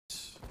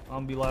I'll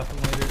be laughing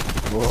later.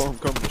 Well, I'm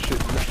coming to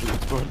shit in this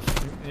shit, bud.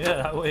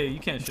 Yeah, wait, you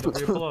can't shit over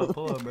here. Pull up,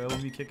 bro.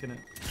 We'll be kicking it.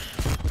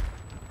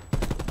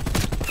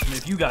 I mean,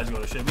 if you guys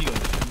go to shit, we go to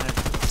shit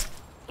next.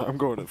 I'm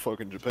going to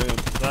fucking Japan.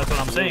 So that's what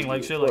I'm saying,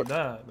 like shit like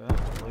that, man.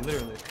 Like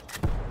literally.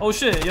 Oh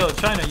shit, yo,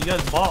 China, you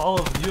guys bought all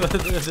of you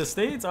the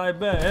states? I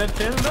bet. And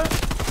Canada?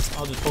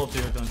 I'll just pull up to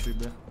your country,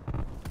 bro.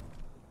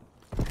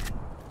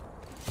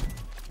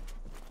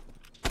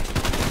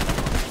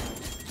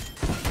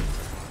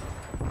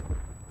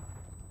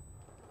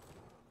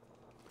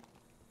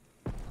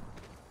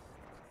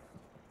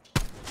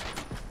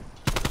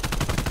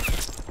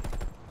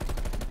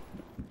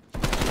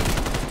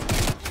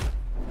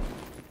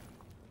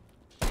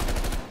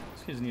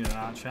 These kids need to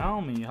not chow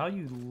me. How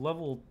you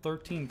level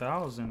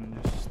 13,000 and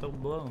you're still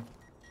below?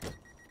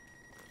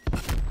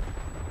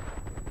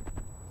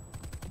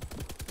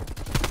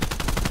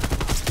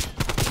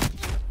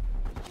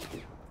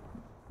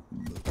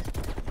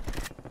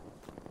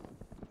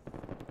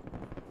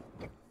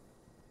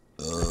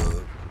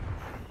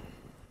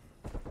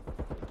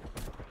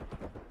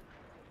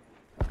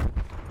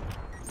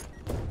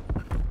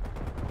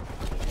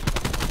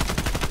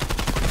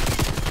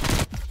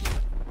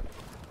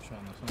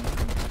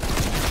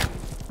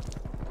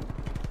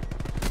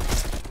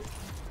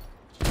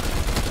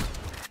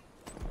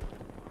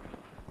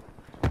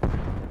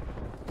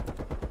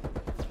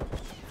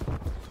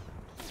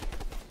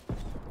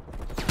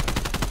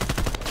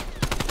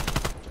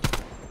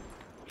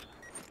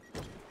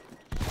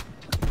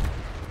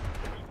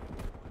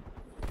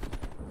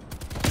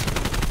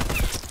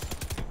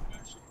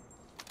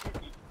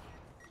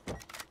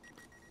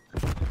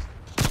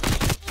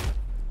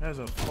 There's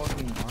a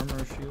fucking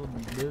armor shield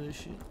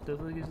bullshit. The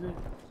fuck is that?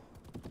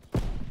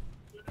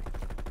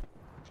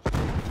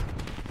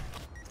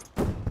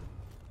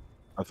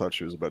 I thought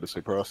she was about to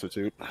say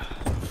prostitute.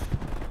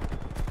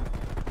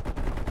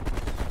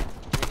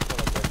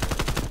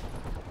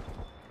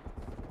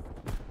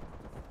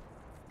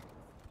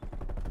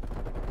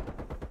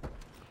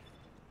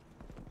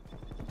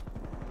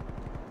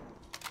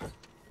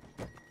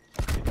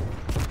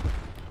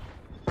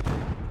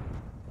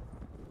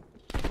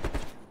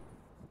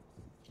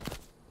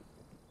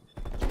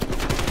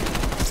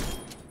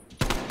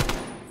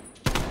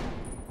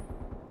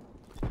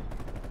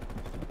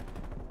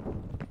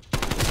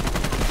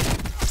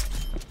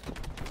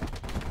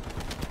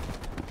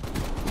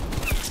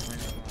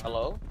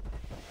 Hello?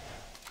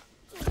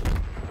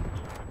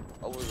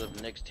 Over the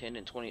next 10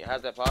 and 20.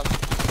 How's that possible?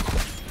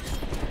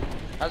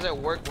 How's that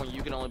work when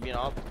you can only be in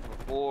office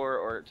for 4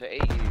 or to 8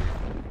 years?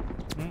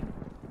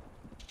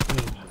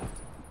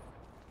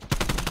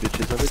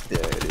 Bitches of a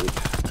day, dude.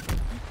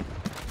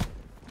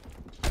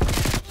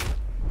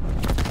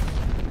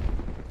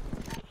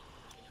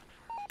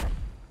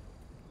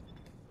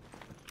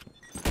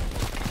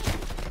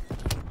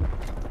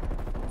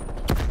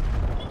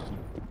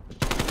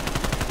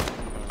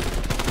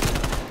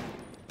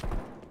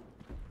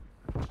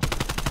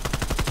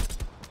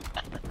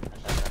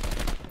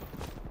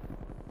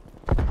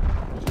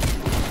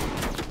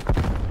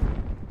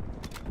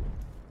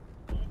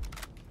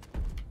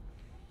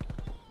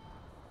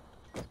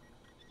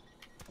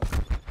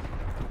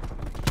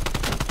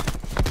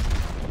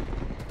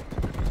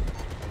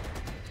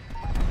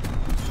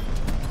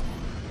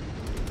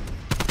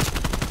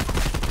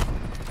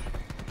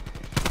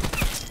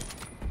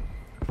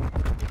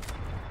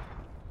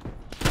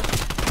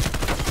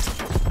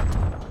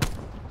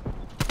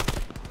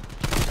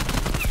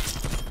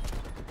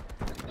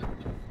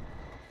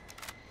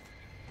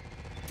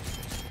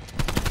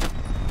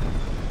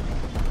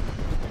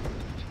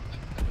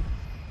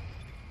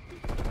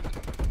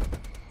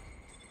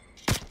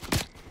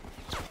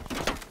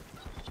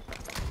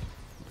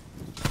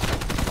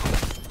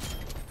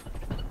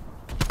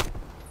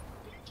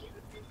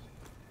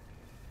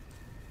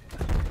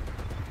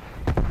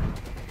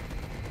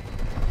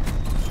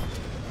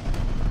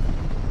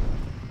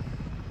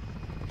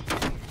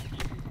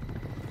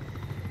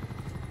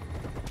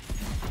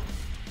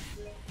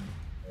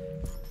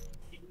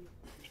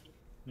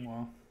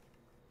 Wow.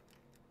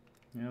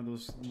 Yeah,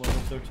 those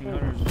level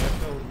 1300s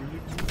back out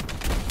really cool.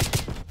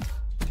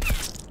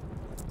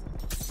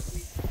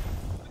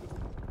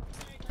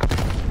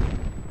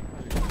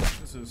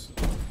 This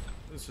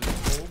is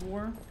Cold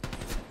War.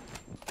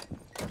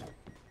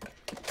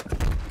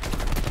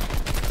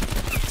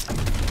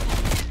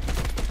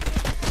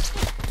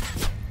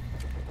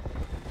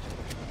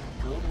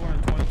 Cold War in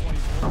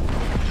 2024.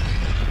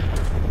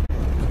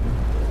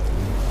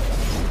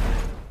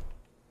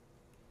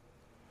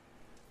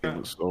 It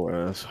was so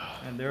ass.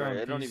 And they're on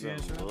It don't PC even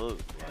and shit? look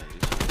like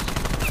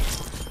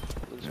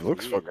It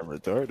looks fucking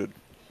retarded.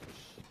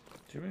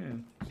 What do you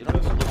mean? You don't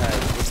even look at it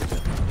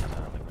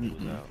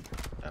like out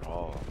at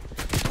all.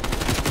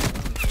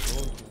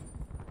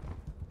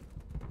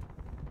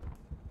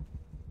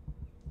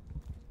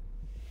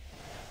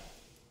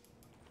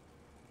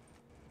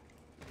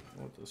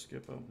 What to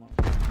skip up my.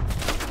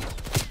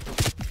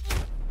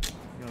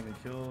 You got me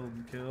killed,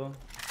 kill.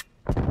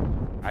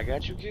 I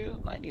got you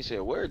killed. I ain't even say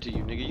a word to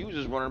you, nigga. You was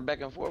just running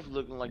back and forth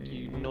looking like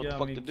you know what the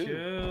fuck to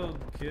do.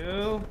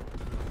 Kill.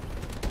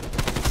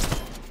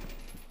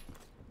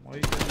 Why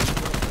you getting killed?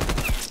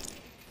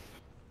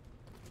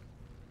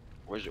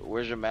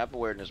 Where's your map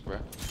awareness, bro?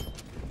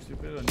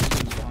 Stupid, I need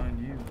to behind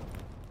you.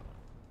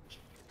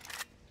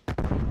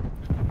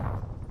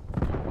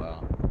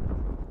 Wow.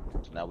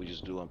 So now we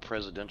just doing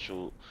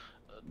presidential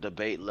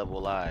debate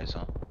level lies,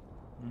 huh?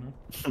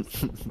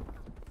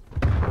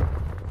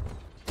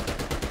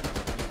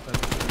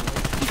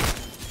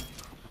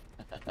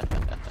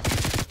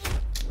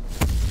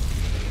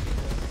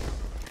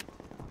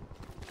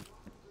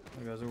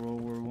 That guy's a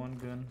World War I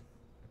gun.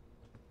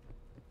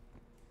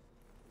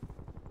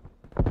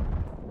 I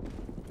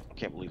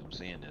can't believe I'm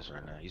seeing this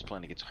right now. He's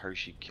playing against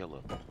Hershey Killer.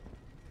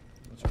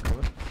 That's your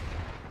boy.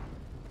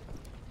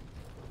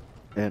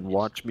 And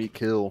watch me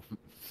kill.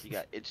 He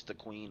got It's the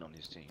Queen on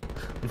his team.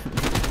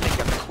 He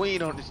got the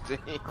Queen on his team.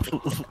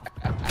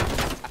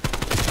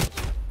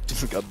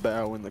 Just got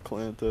bow in the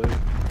clan tag.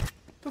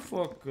 The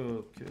fuck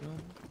up, kid.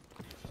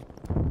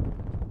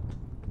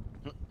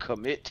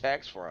 Commit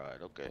tax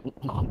fraud. Okay.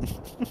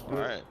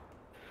 Alright.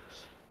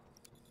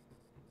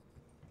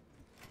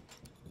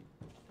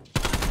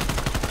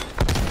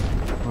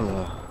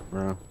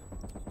 Bro.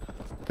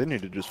 They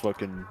need to just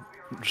fucking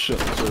shut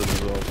the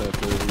servers off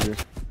after every year.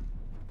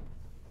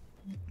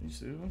 You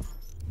see them?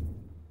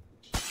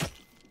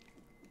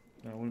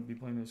 I wouldn't be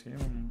playing this game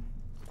right now.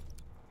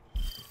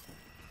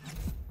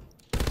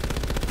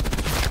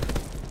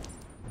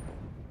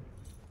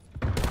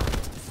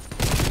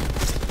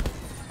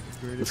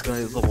 This guy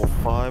is level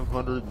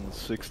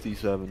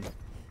 567.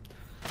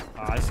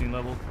 I seen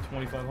level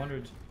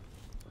 2500s.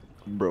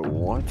 Bro,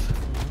 what?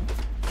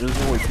 There's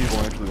no way people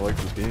actually like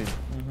this game.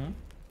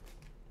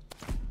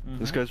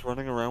 This guy's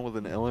running around with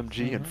an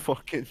LMG and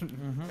fucking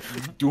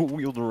dual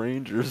wield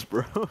Rangers,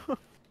 bro.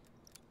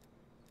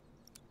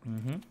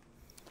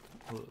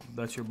 Well,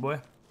 that's your boy?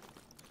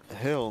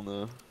 Hell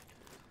no.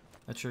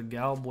 That's your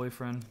gal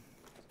boyfriend.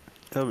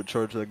 I would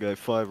charge that guy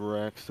 5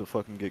 racks to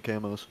fucking get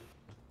camos.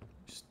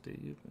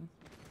 Stupid.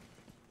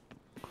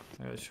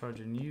 I was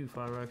charging you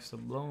 5 racks to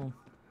blow him.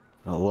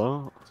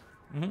 Hello?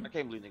 I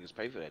can't believe niggas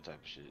pay for that type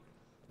of shit.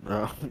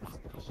 No.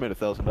 Made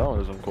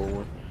 $1,000 on Cold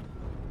War.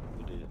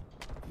 Who did?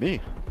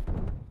 Me.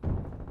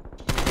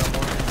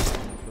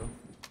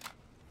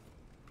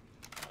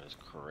 That's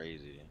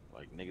crazy.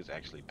 Like niggas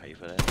actually pay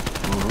for that?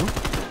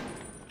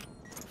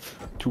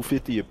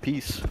 250 a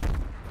piece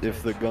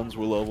if the guns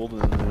were leveled,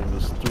 and then it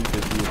was 350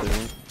 if they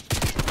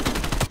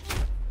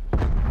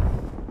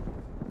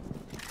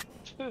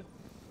weren't.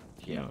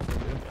 Yeah.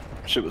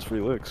 Shit was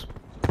free licks.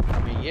 I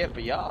mean, yeah,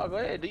 for y'all, go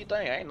ahead, do your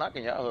thing. I ain't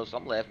knocking y'all hustle.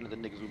 I'm laughing at the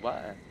niggas who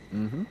buying.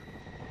 Yep,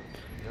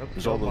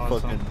 There's all the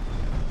fucking...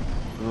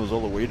 There's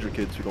all the wager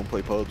kids who don't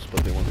play pubs,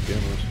 but they want the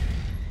cameras.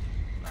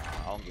 Nah,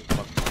 I don't give a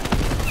fuck.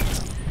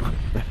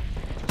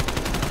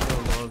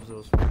 Still loves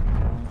those fucking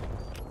cameras.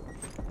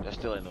 That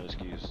still ain't no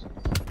excuse.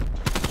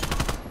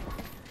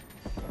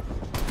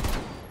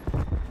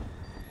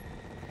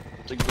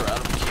 It's like, bro, I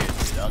don't care,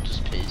 dude. I'll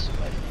just pay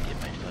somebody to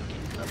get my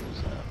fucking levels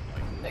up.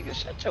 Like, nigga,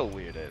 shut your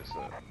weird ass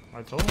up.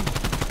 I told him.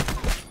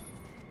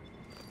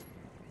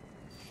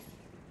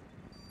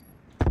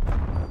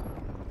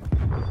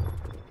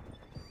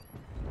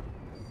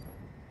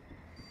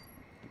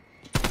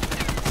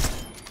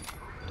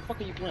 What the fuck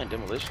are you playing,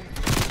 Demolition?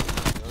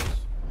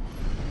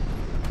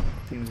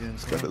 Team's getting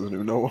This guy doesn't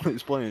even know what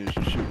he's playing, he's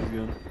just shooting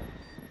again.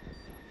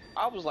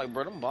 I was like,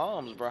 bro, them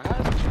bombs, bro.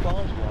 How's the 2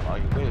 bombs going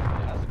on? Wait,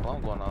 how's the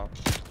bomb going on?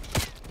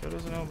 Who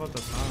doesn't know about the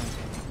sound?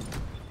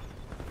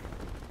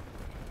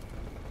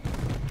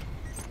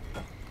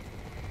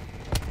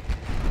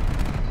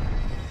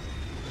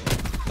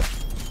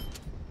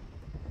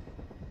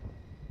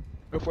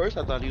 At first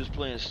I thought he was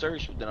playing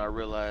search, but then I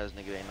realized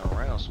nigga ain't no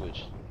round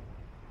switch.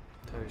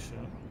 Tell you shit.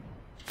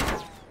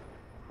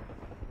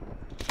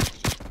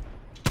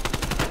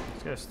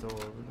 This guy's still over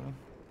there.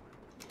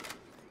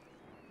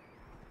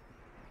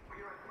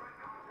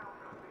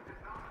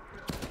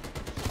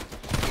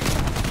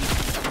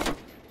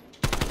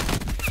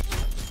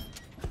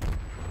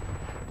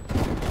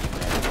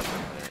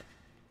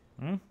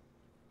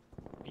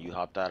 You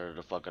hopped out of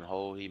the fucking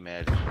hole, he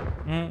mad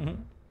at you.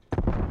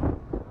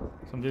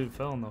 Some dude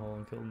fell in the hole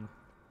and killed him.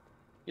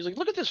 He's like,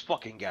 look at this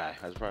fucking guy.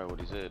 That's probably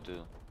what he said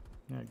too.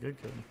 Yeah, good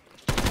kill.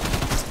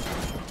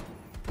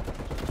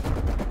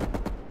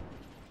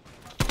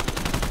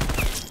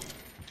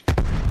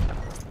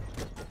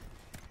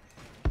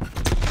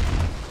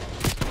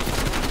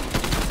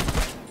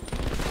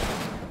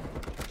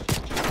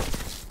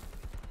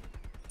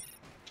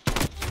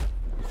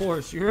 Of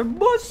course, you're a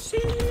bussy.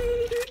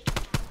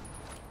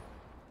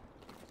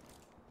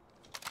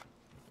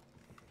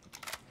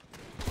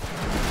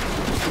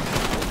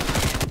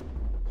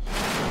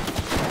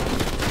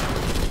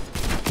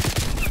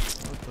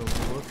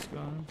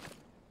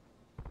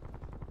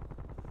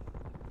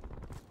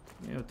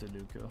 You know what to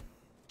do, kill.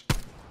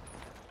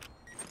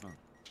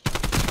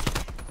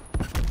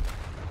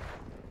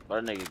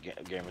 But that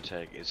nigga gamer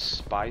tag is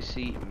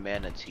spicy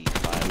manatee.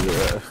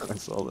 Yeah, I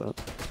saw that.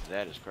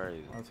 That is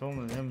crazy. I told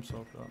him to name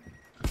himself that.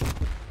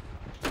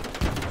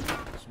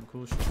 Some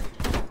cool shit.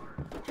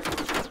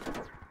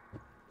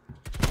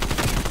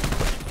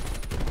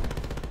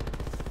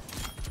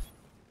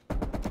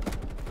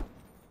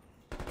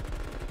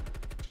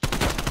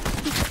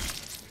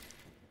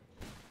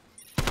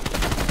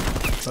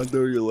 I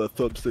know your left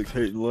thumbstick's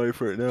hating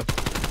life right now.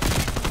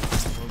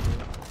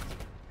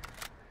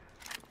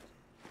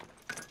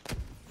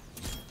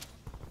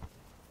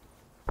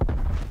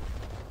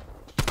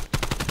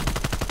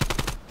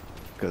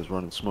 Guys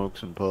running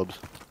smokes in pubs.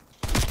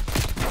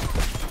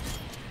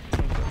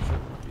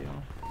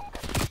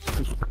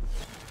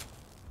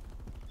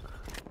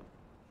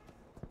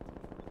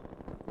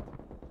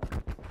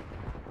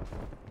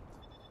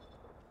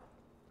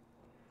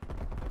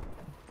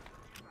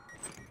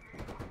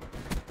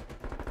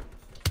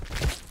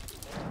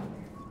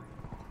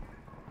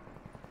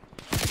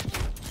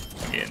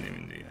 Yeah, didn't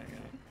even do that, guy.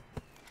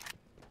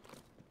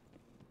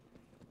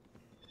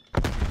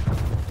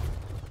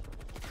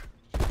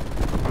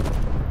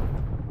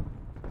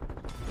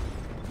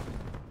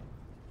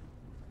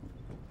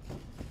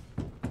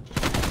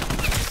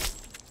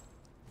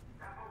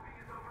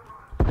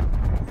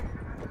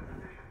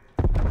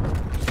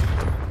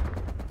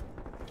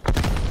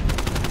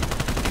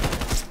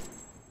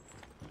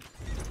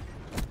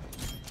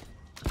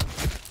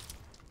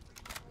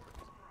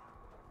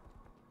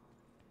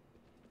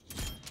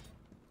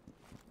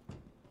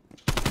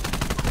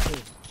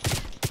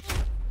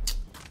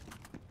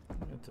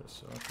 Get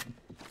this fucking.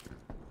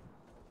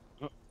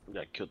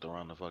 Got killed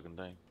around the fucking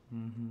thing.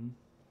 Mm-hmm.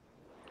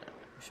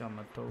 Shot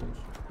my toes.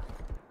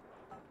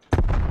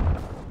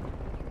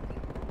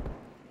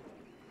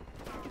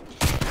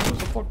 What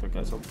the fuck? That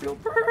guy's so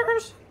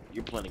fielders.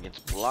 You're playing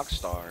against Block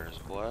Stars,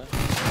 boy.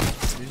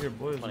 These are your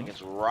boys. Playing Huh?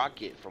 against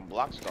Rocket from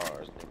Block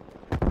Stars.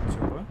 That's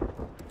your boy?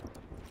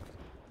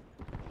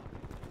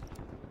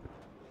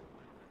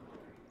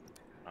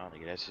 Oh,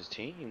 nigga, that's his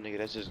team. Nigga,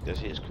 that's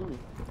his crew.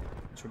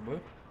 That's your boy?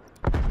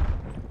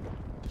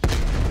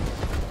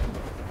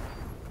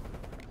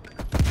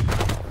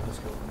 Let's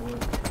go, boy.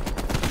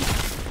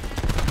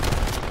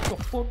 What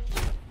the fuck?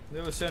 They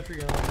have a sentry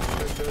gun on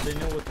this shit, bro. They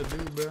know what to do,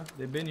 bro.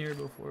 They've been here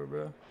before,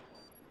 bro.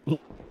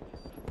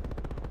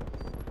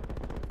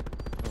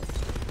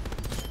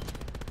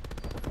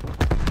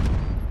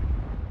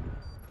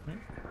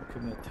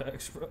 Commit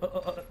tax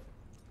fraud.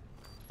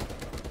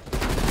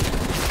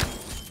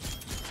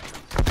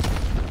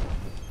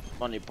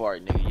 Funny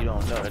part, nigga, you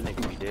don't know that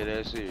nigga be dead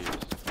ass serious.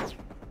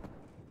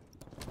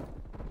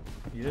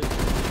 He is. I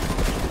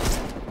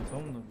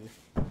told him to be.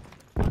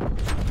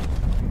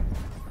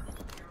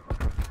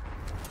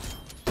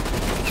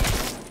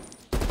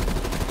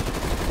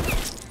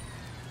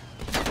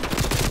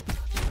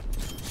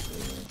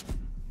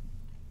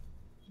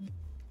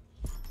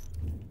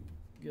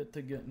 Get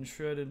to getting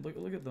shredded.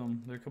 Look at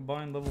them. They're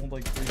combined level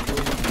like 3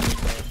 billion.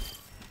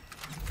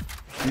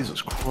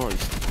 Jesus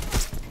Christ.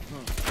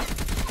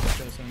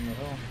 Guys in the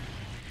hell.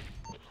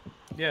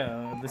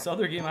 Yeah, this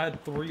other game I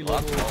had 3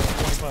 level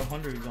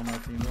 2500s on my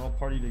team. They're all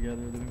party together.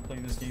 They've been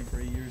playing this game for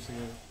 8 years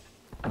together.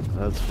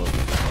 That's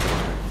fucking.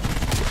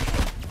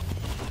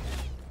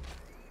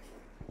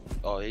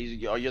 Oh,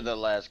 you're the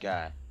last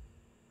guy.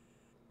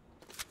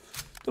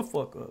 The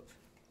fuck up.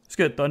 Let's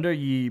get Thunder.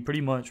 Yeah,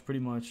 pretty much.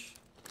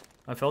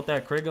 I felt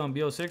that Craig on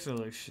BO6. I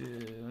was like,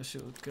 shit, that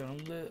shit was kind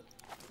of lit.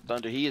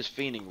 Thunder, he is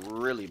fiending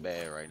really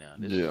bad right now.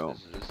 This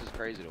is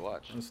crazy to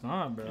watch. It's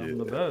not, bro. I'm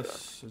the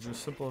best. It's as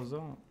simple as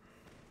that.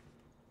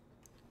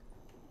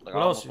 Like, What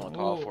I else? almost want to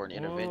call for an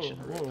intervention.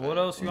 What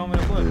else you want me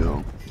to play? Yeah.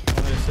 Want me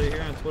to sit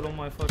here and twiddle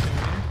my fucking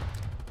name?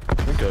 I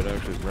think I'd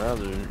actually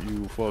rather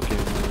you fucking.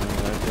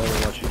 I'd rather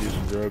watch you do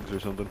some drugs or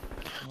something.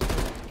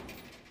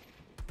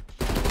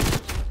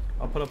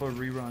 I'll put up a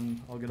rerun.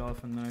 I'll get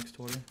off in the next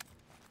 20.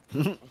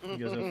 You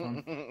guys have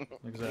fun.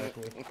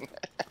 Exactly.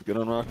 Get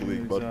on Rocket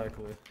League, bud.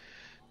 Exactly.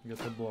 Get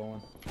the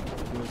blowing.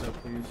 Do as I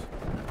please.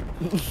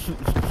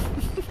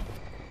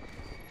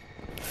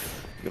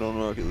 Get on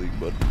Rocket League,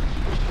 bud.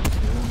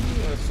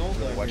 I sold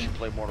that Watch game. you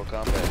play Mortal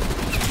Kombat.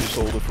 You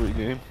sold a free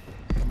game.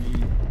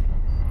 Me.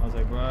 I was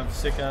like, bro, I have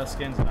sick ass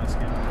skins and I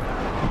skin.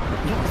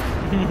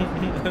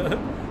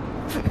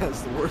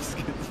 That's the worst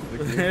skins in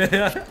the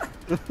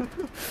game.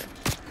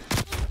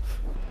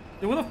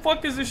 Dude, what the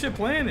fuck is this shit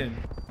playing in?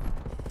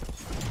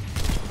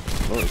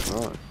 No, it's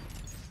not.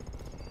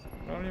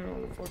 I don't even know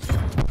what the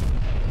fuck.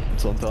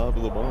 It's on top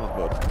of the bomb,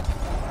 bud.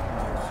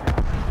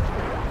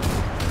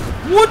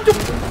 What the?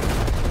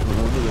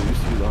 Remember they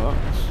used to be the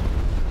Hawks?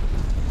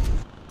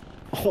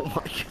 Oh my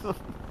god.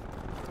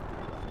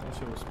 That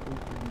shit was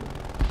spooky.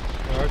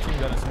 Well, our team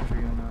got a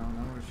sentry gun now.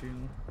 Now we're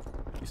shooting.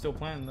 He's still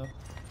playing though.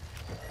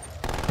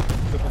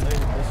 Triple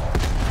negative, boys.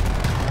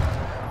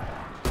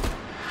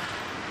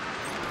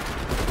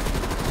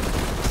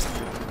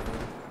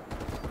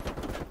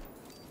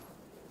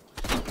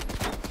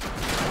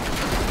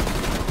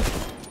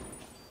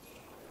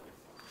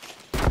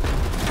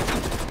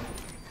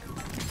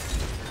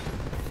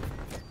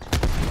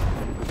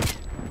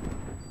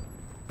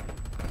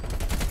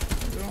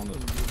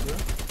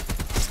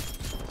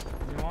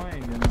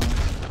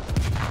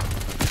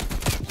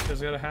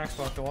 just got a hack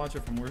spot to watch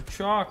it from. We're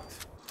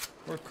chalked.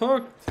 We're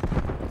cooked.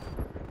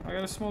 I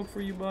got a smoke for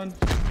you, bud.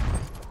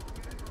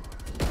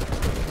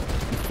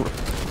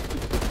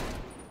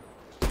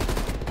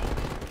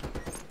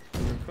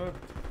 We're cooked.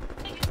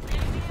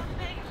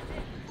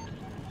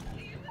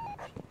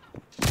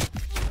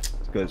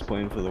 This guy's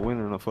playing for the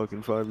winner in a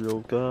fucking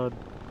 5-year-old COD.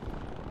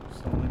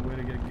 It's the only way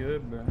to get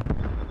good, bro.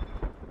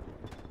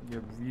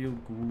 Get real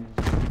good.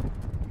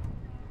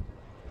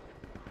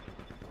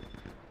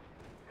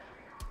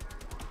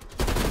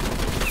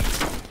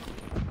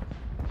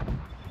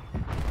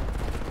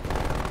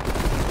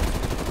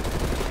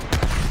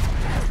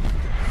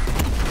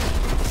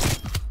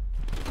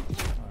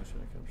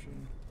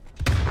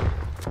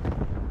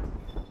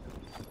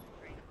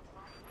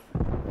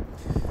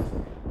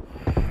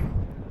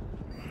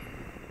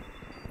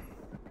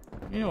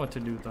 You know what to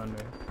do,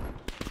 Thunder.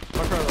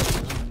 Pucker up,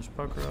 man. Just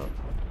pucker up.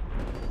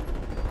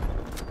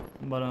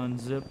 But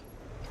unzip.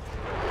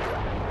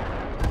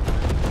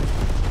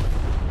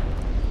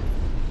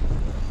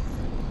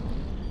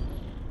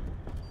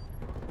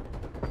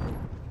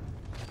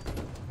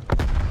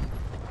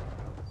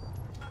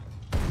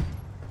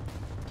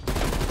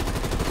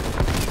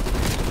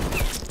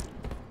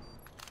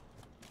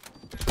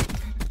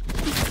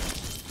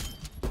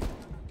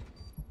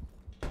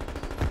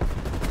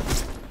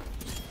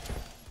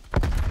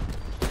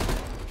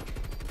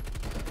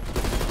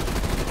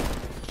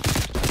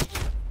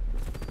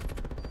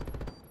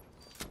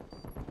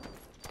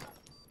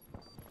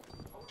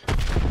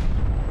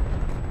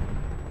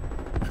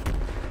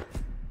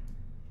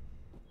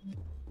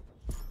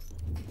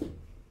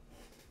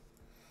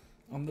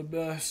 I'm the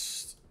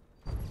best.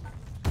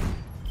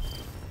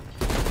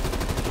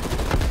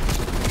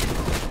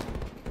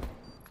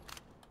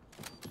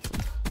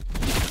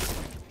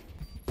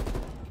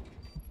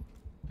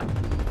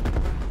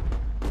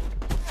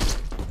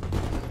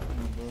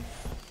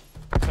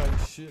 Type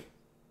shit.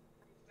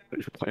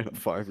 You're playing a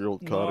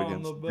 5-year-old COD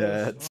against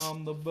dads.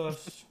 I'm the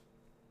best.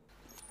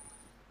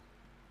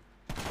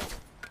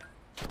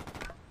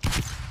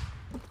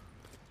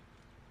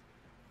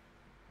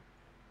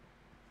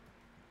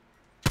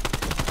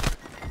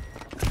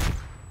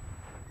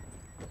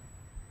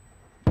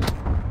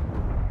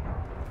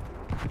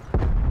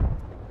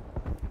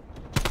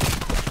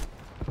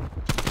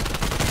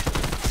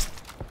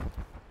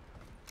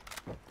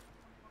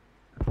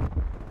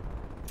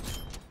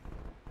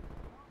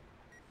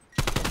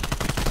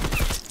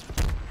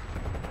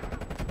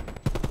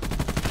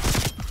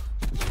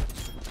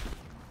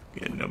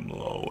 Getting them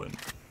low and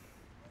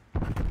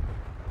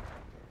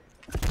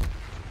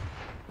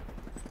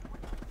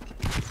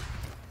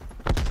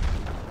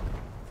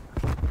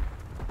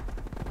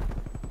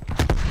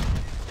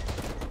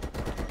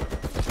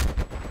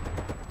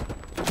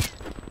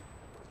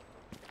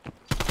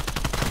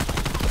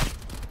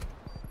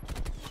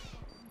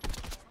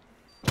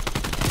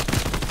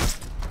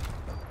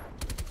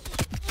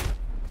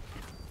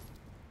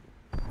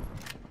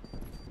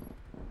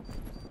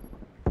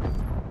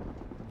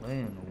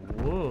Man,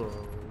 whoa.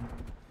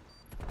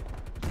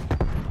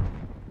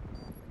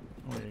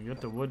 Oh, yeah, you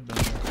got the wood down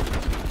there.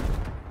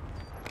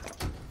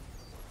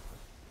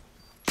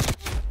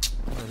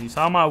 Oh, he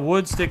saw my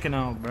wood sticking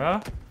out,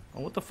 bruh.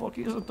 Oh, what the fuck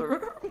is a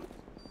third?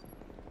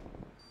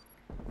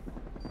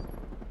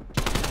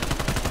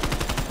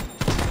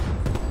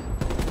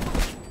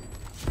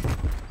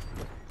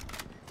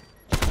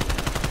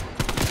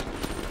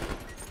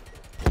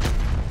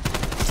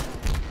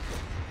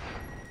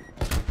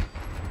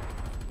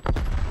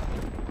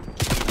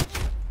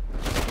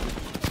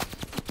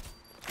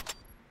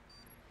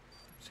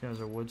 These guys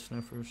are wood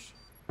sniffers.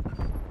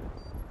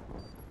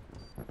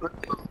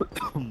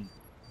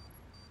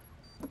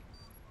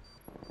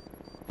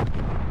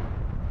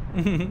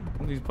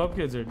 These pup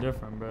kids are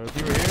different, bro. If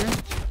you were here,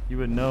 you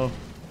would know.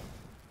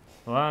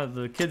 A lot of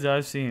the kids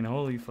I've seen,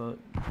 holy fuck.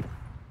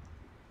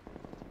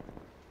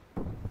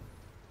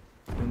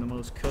 Doing the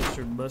most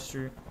custard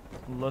buster,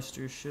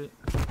 luster shit.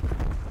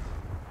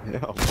 yeah,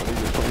 buddy,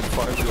 you're playing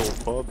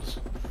 5-year-old pubs.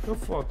 Go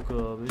fuck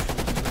up. They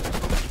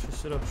should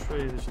sit up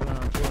straight. They should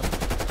not play.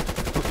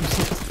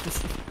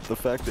 The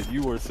fact that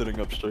you were sitting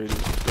up straight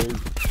is crazy.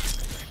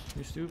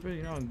 You stupid?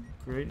 You know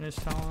greatness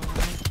talent? Man?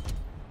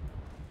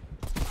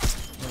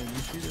 Like,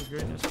 you see this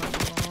greatness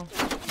talent?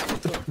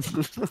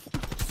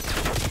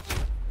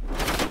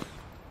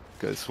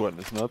 Guy's sweating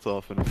his nuts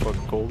off in a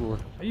fucking Cold War.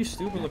 Are you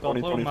stupid? Look, I'll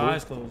play with my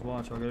eyes closed.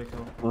 Watch, I'll get a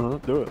kill.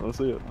 Do it. Let's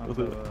see it. Let's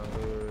see it.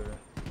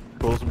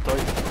 Close them tight.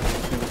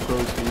 See the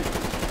crow's feet.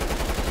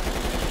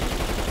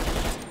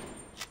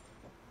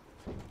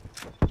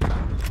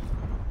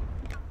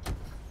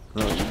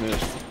 Oh, you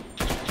missed.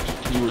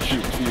 You were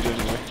shooting feet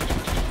anyway.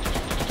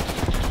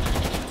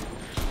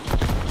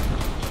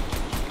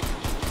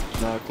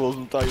 Nah, close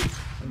them tight.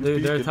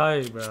 Dude, they're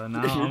tight, bro.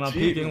 Now I'm not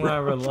peeking when I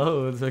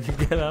reload, so I can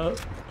get out.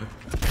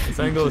 This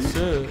ain't go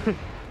shit.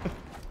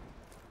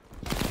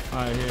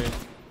 Alright, here.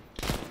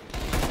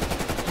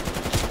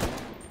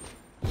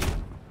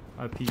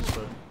 I peeked,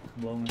 but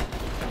blowing.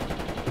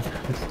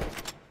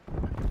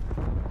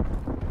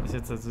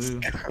 It's a zoo.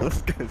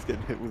 This guy's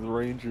getting hit with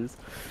Rangers.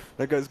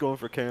 That guy's going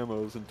for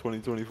camos in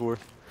 2024.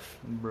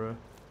 Bruh.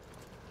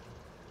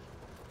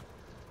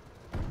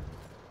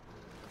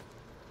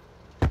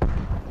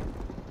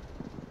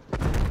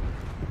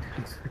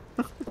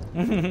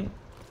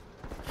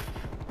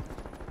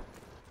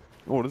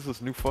 Oh, what is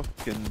this new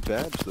fucking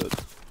badge that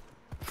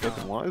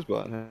fucking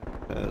Wisebot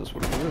has?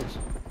 What is this?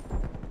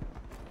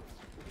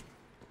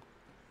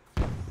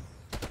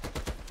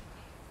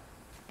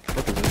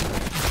 What is this?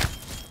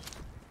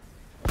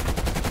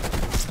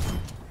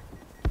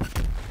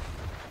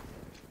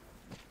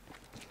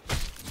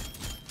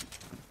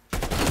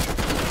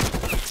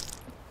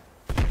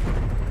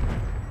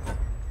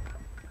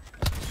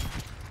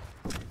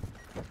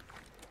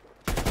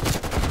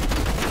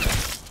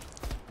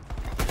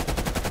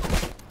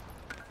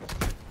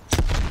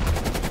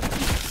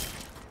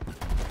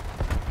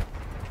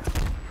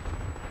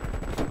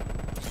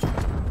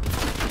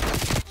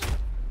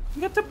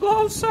 Get the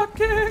blow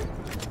sucking!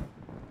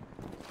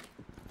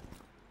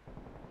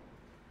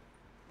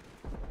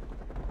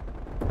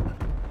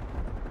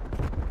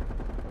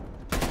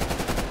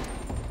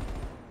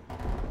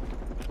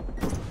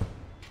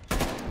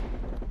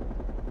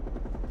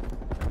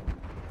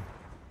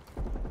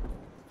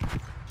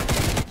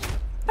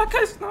 That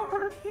guy's not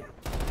hurting.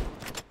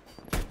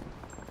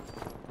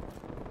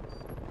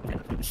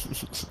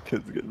 This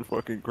kid's getting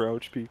fucking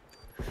crouch peeked.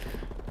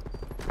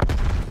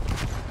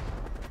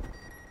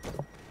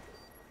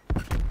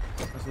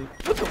 That's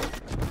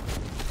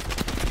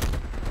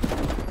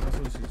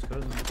Lucy's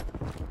cousin.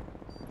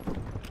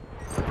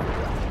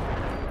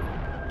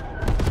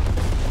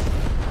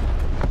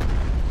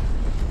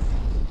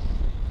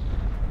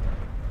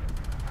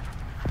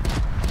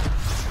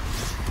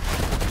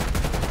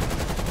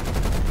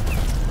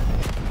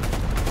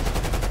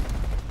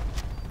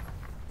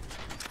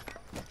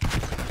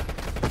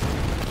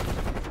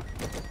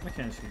 I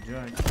can't shoot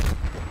Jack.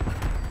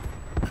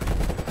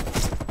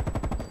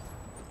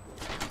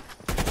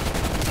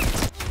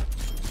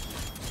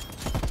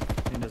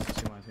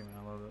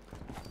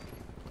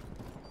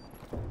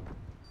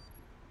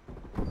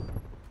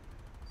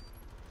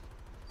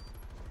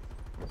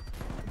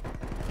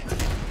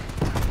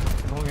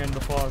 In the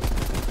fog.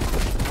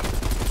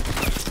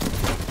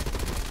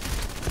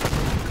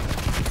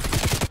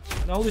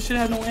 No, this shit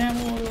had no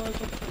ammo. Otherwise,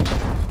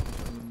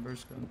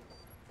 burst gun.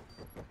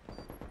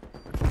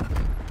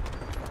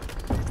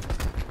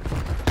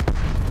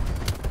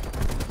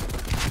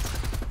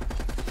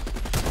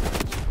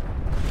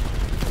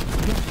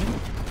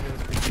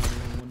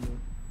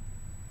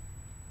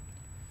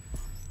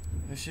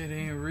 That shit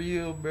ain't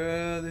real,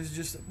 bruh. There's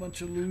just a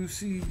bunch of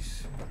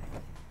Lucy's.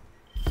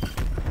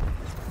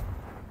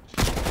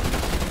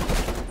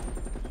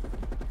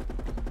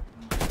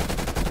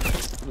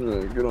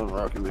 Get on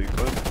Rocket League,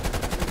 bud.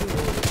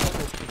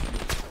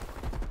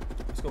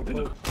 Let's go,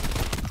 bro.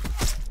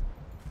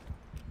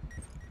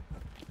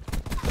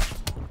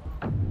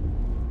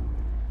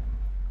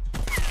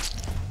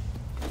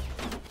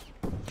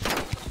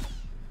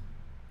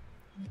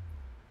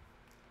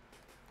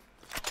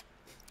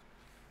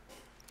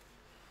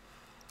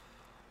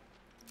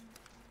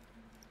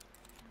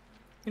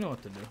 You know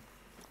what to do.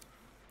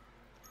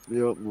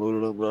 Yep, I'm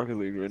loaded up Rocket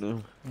League right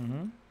now.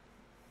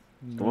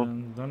 Mm-hmm. Come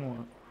on. Then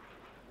what?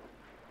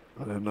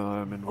 And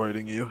I'm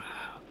inviting you.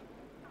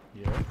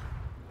 Yeah.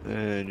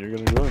 And you're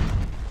gonna join.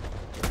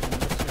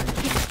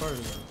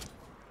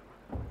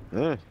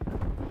 Yeah.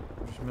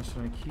 Just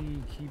missing a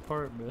key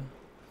part, man.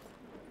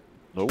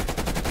 Nope.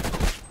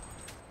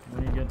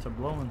 When you get to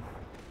blowing.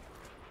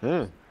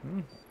 Yeah.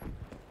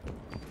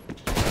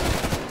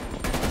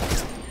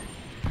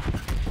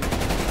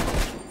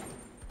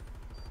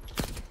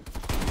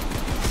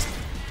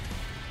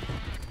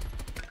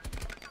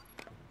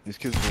 These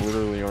kids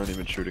literally aren't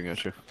even shooting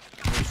at you.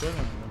 They shouldn't.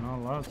 They're not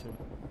allowed to.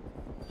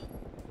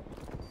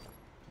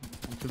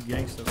 I'm too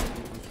gangster for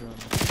people shooting.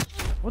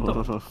 What the?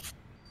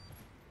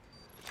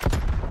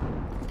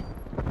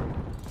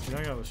 Yeah,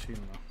 I got a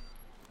shooting now.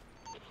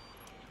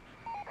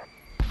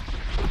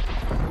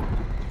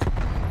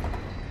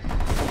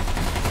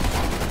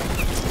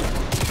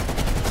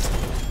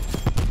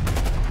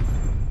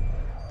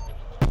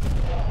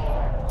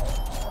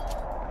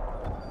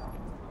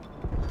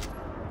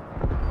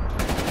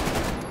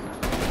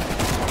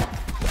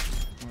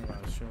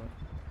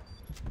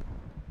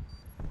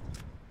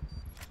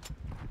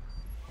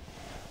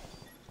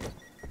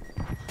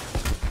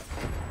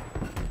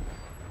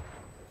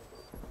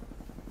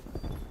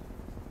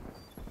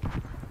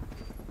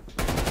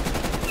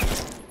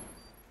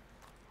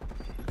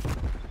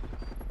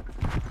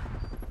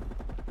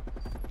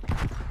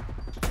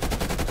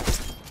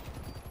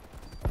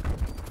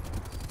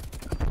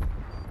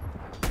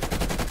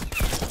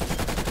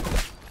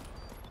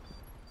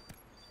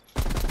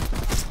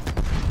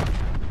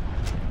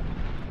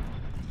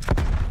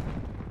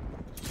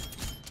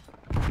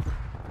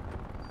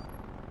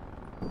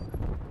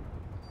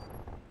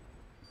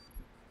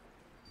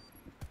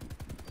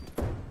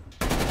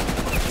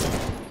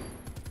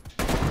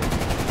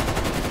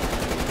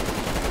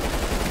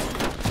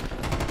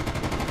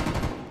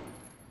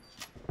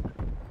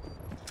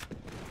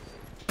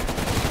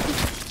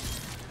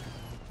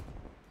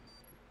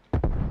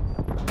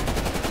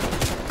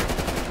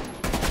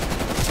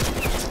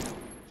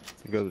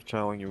 guys are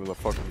challenging you with a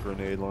fucking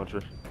grenade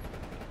launcher.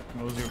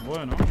 That was your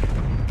boy, no?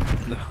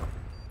 No.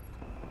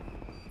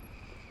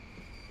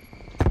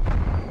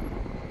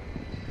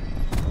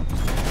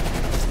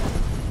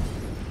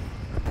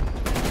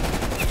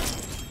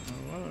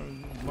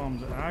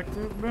 Bombs are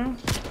active, bro.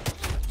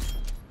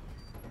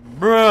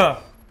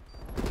 Bruh!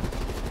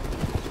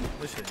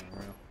 This shit ain't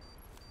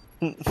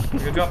real. I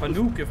could drop a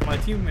nuke if my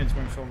teammates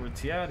weren't so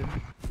retarded.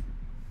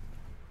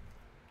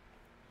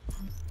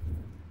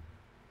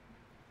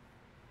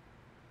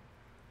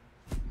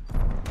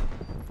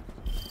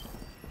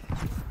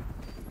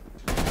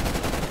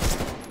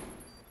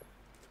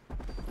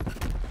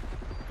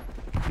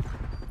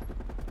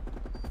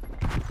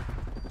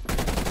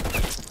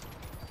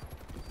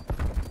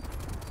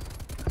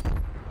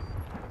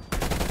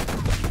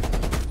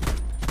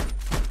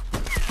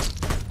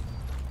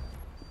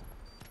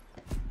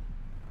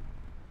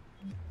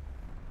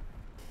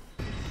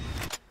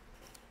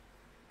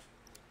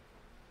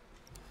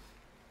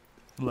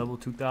 Level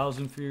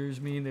 2000 fears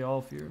me, they all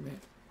fear me.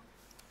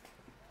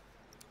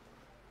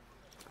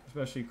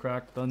 Especially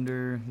Crack,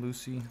 Thunder,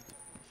 Lucy.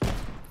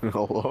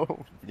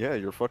 Hello? Yeah,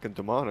 you're fucking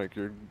demonic.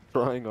 You're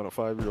trying on a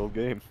 5-year-old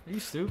game. Are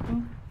you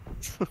stupid?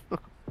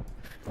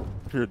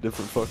 You're a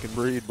different fucking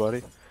breed,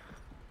 buddy.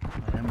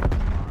 I am a demonic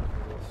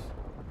for this.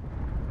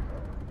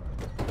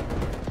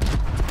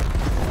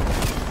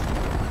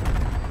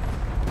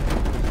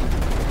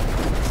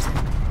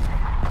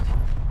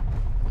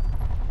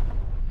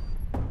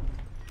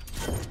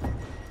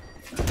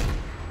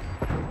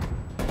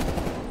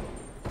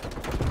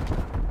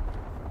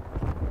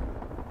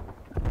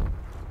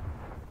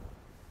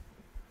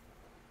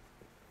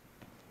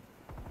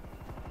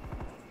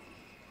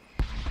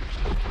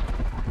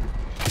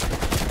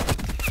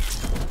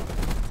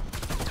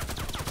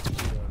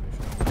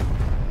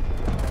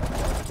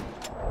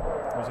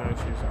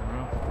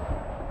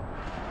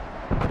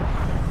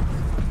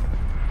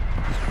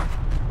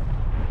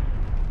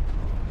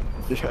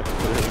 Yeah,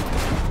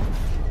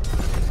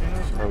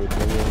 I would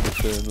never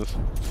understand this.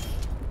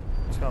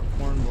 It's got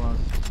porn block.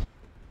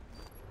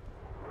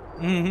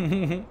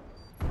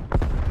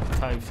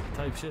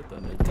 type shit,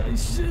 Thunder. Type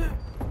shit.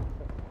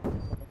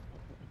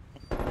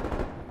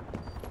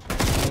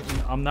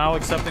 I'm now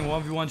accepting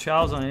 1v1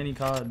 chows on any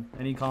COD,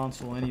 any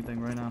console, anything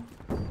right now.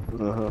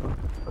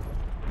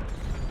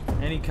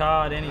 Any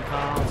COD, any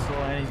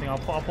console, anything. I'll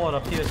pull it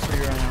up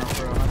PS3 right now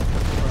for I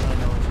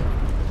know it's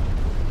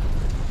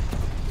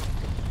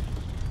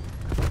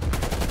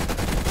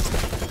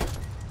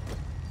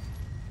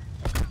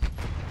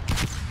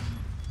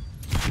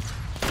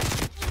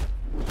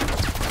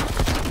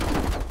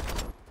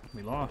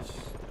we lost.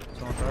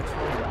 It's all Crack's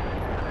fault.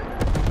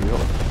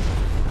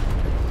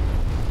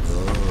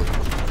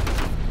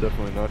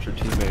 Definitely not your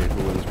teammate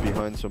who was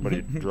behind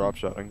somebody drop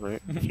shotting,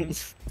 right?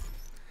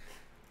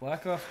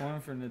 BlackOps 1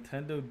 for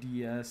Nintendo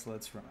DS.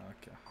 Let's run.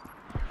 Okay.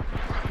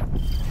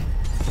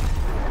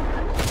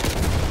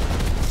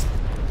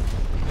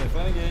 Yeah, if I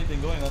didn't get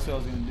anything going, that's what I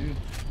was gonna do.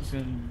 I was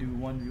gonna do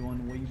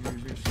 1v1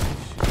 wagers or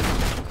something.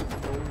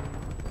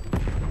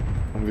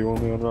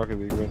 1v1 on Rocket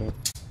League right now.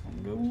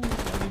 I'm good.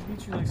 I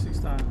beat you like 6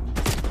 times.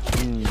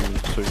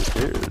 So you're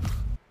scared.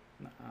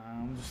 Nah,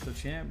 I'm just a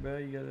champ, bro.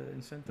 You gotta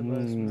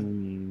incentivize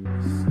me.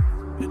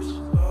 It's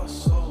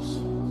lost soul.